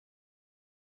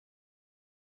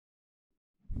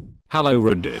Hello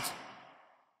Reddit.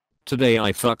 Today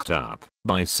I fucked up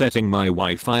by setting my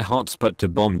Wi-Fi hotspot to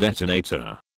bomb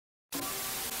detonator.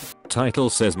 Title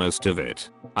says most of it.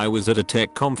 I was at a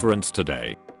tech conference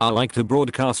today. I like to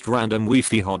broadcast random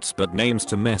Wi-Fi hotspot names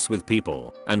to mess with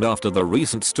people, and after the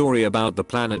recent story about the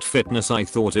Planet Fitness I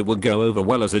thought it would go over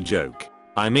well as a joke.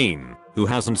 I mean, who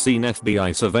hasn't seen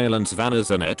FBI surveillance van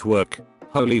as a network?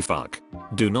 Holy fuck.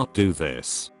 Do not do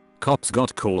this. Cops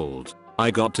got called. I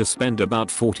got to spend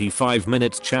about 45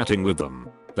 minutes chatting with them.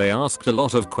 They asked a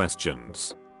lot of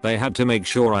questions. They had to make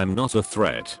sure I'm not a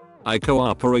threat. I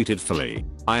cooperated fully.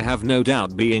 I have no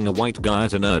doubt being a white guy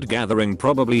at a nerd gathering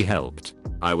probably helped.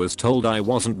 I was told I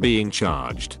wasn't being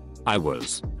charged. I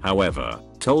was, however,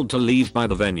 told to leave by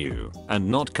the venue and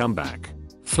not come back.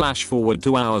 Flash forward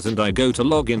 2 hours and I go to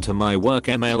log into my work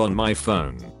email on my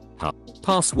phone.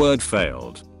 Password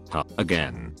failed.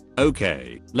 Again.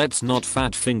 Okay, let's not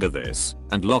fat finger this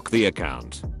and lock the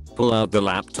account. Pull out the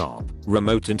laptop,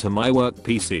 remote into my work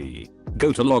PC.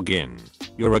 Go to log in.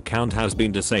 Your account has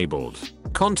been disabled.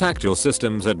 Contact your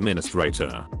system's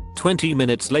administrator. 20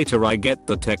 minutes later I get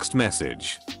the text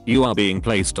message. You are being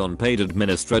placed on paid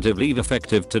administrative leave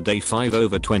effective today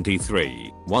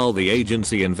 5/23 while the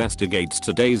agency investigates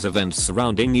today's events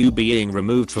surrounding you being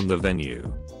removed from the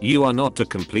venue. You are not to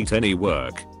complete any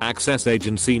work, access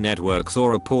agency networks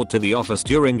or report to the office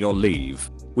during your leave.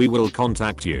 We will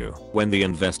contact you when the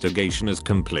investigation is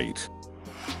complete.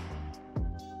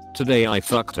 Today I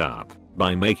fucked up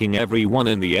by making everyone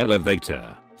in the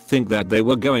elevator think that they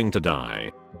were going to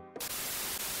die.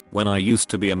 When I used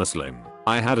to be a Muslim,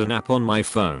 I had an app on my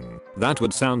phone that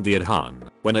would sound the adhan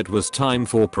when it was time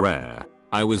for prayer.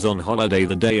 I was on holiday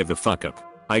the day of the fuck up.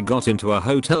 I got into a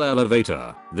hotel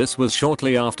elevator. This was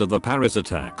shortly after the Paris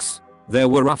attacks. There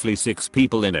were roughly 6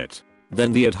 people in it.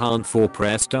 Then the adhan for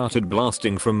prayer started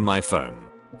blasting from my phone.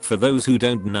 For those who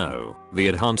don't know, the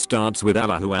adhan starts with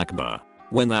Allahu Akbar.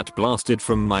 When that blasted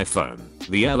from my phone,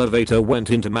 the elevator went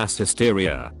into mass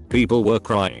hysteria. People were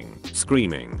crying,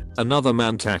 screaming. Another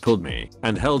man tackled me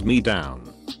and held me down.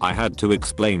 I had to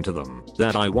explain to them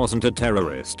that I wasn't a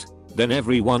terrorist. Then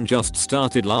everyone just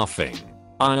started laughing.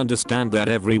 I understand that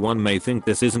everyone may think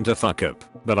this isn't a fuck up,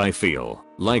 but I feel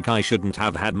like I shouldn't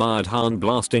have had my adhan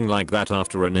blasting like that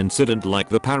after an incident like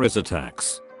the Paris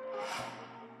attacks.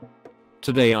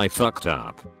 Today I fucked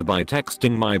up by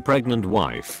texting my pregnant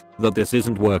wife that this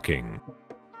isn't working.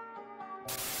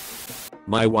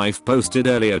 My wife posted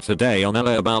earlier today on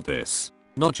Ella about this.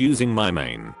 Not using my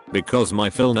main because my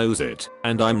Phil knows it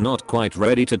and I'm not quite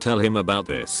ready to tell him about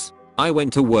this. I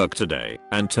went to work today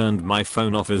and turned my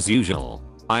phone off as usual.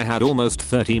 I had almost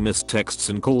 30 missed texts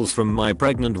and calls from my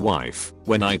pregnant wife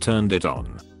when I turned it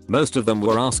on. Most of them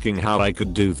were asking how I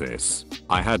could do this.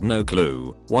 I had no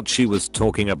clue what she was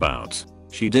talking about.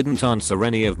 She didn't answer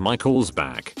any of my calls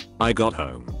back. I got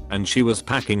home and she was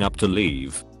packing up to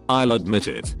leave. I'll admit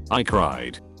it, I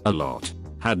cried a lot.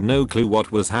 Had no clue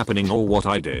what was happening or what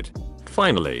I did.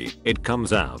 Finally, it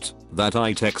comes out that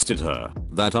I texted her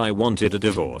that I wanted a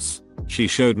divorce. She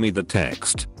showed me the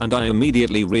text and I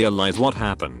immediately realized what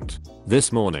happened.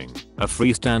 This morning, a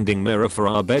freestanding mirror for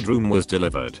our bedroom was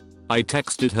delivered. I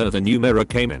texted her the new mirror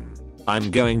came in.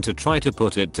 I'm going to try to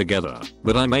put it together,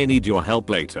 but I may need your help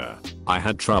later. I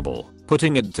had trouble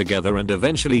putting it together and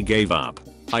eventually gave up.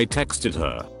 I texted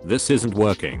her, this isn't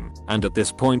working, and at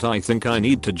this point I think I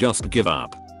need to just give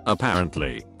up.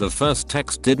 Apparently, the first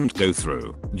text didn't go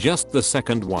through, just the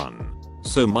second one.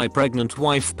 So my pregnant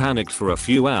wife panicked for a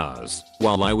few hours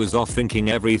while I was off thinking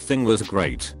everything was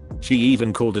great. She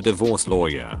even called a divorce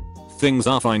lawyer. Things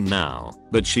are fine now,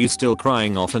 but she's still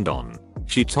crying off and on.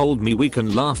 She told me we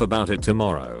can laugh about it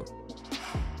tomorrow.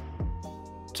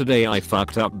 Today I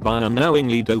fucked up by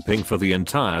unknowingly doping for the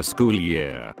entire school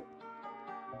year.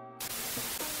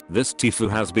 This TIFU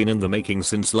has been in the making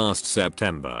since last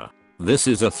September. This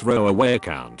is a throwaway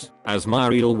account, as my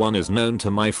real one is known to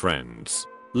my friends.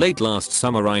 Late last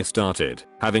summer I started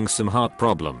having some heart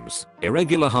problems,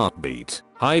 irregular heartbeat,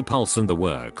 high pulse and the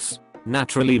works.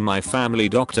 Naturally my family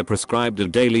doctor prescribed a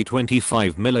daily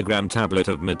 25mg tablet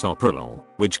of metoprolol,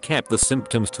 which kept the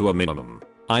symptoms to a minimum.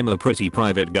 I'm a pretty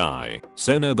private guy,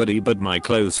 so nobody but my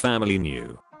close family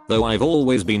knew. Though I've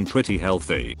always been pretty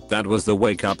healthy, that was the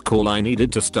wake-up call I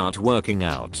needed to start working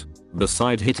out.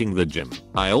 Beside hitting the gym,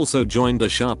 I also joined a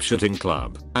sharpshooting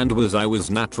club, and I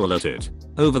was natural at it.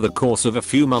 Over the course of a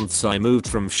few months I moved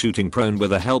from shooting prone with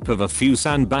the help of a few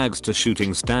sandbags to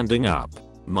shooting standing up.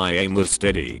 My aim was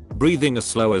steady, breathing as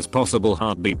slow as possible,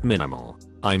 heartbeat minimal.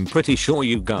 I'm pretty sure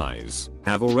you guys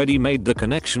have already made the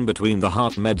connection between the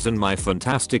heart meds and my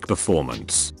fantastic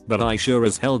performance, but I sure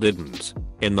as hell didn't.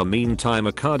 In the meantime,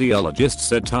 a cardiologist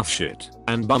said tough shit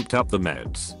and bumped up the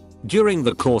meds. During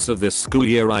the course of this school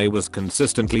year I was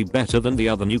consistently better than the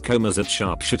other newcomers at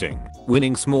sharpshooting,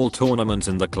 winning small tournaments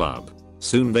in the club.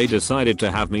 Soon they decided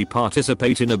to have me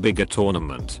participate in a bigger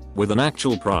tournament with an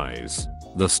actual prize.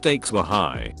 The stakes were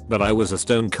high, but I was a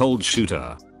stone cold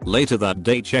shooter. Later that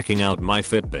day, checking out my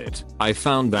Fitbit, I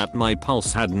found that my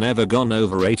pulse had never gone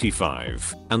over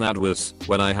 85, and that was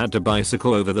when I had to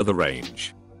bicycle over the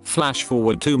range. Flash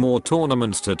forward 2 more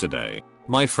tournaments to today.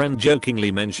 My friend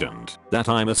jokingly mentioned that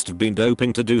I must have been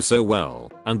doping to do so well,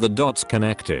 and the dots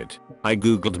connected. I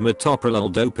googled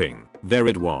metoprolol doping, there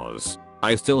it was.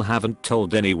 I still haven't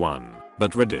told anyone,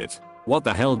 but Reddit. What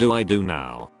the hell do I do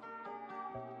now?